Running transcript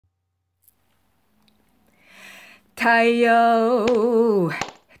太陽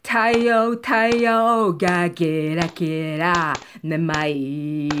太陽太陽がゲラゲラ眠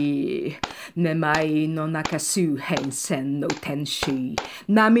いの中周辺線の天使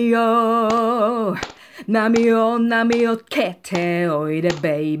波を蹴っておいで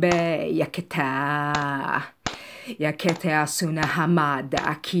ベイベー焼けて明日の浜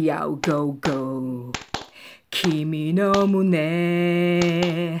抱き合うゴーゴー君の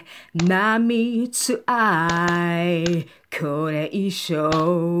胸波つあいこれ以上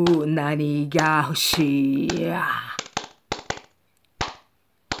何が欲しい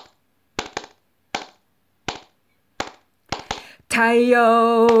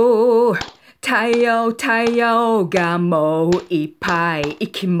太陽がもういっぱい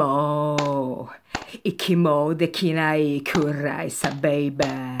息もできないくらいさベイベ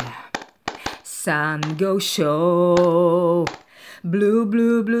ーサンゴ礁ブ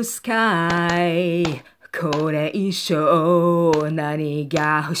ルースカイこれ以上何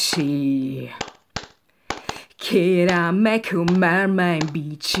が欲しいきらめくメルメイビ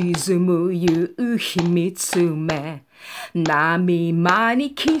ーチズム夕日見つめ波間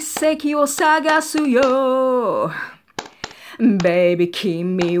に奇跡を探すよベイビー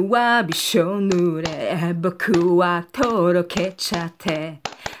君はびしょ濡れ僕はとろけちゃって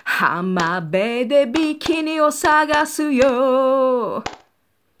浜辺でビキニを探すよ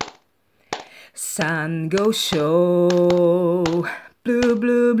サンゴ礁ブ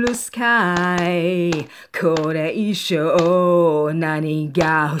ルースカイこれ以上何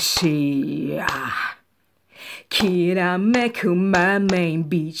が欲しいきらめくマーメイン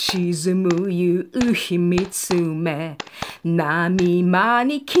ビーチ沈む夕日見つめ波間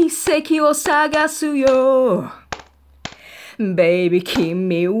に奇跡を探すよベイビー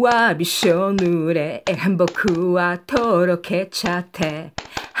君はびしょ濡れ僕はとろけちゃって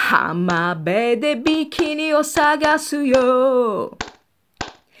浜辺でビキニを探すよ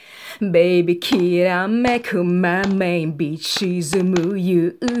ベイビーきらめくマーメインビーチ沈む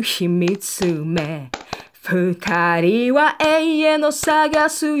夕日見つめ二人は永遠を探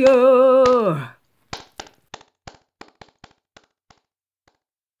すよ